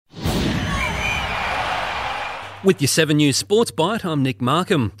With your 7 News Sports Byte, I'm Nick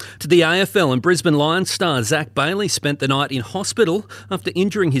Markham. To the AFL, and Brisbane Lions star Zach Bailey spent the night in hospital after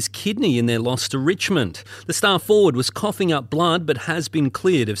injuring his kidney in their loss to Richmond. The star forward was coughing up blood but has been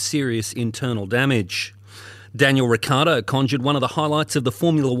cleared of serious internal damage. Daniel Ricciardo conjured one of the highlights of the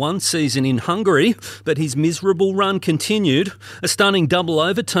Formula One season in Hungary, but his miserable run continued. A stunning double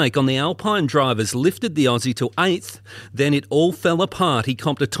overtake on the Alpine drivers lifted the Aussie to 8th. Then it all fell apart. He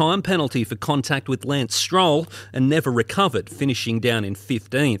comped a time penalty for contact with Lance Stroll and never recovered, finishing down in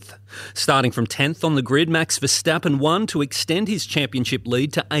 15th. Starting from 10th on the grid, Max Verstappen won to extend his championship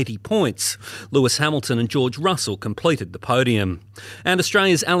lead to 80 points. Lewis Hamilton and George Russell completed the podium. And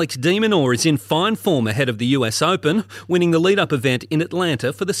Australia's Alex de Minaur is in fine form ahead of the US Open, winning the lead-up event in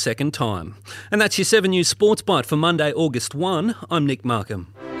Atlanta for the second time. And that's your 7 News Sports Byte for Monday, August 1. I'm Nick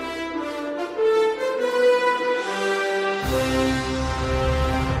Markham.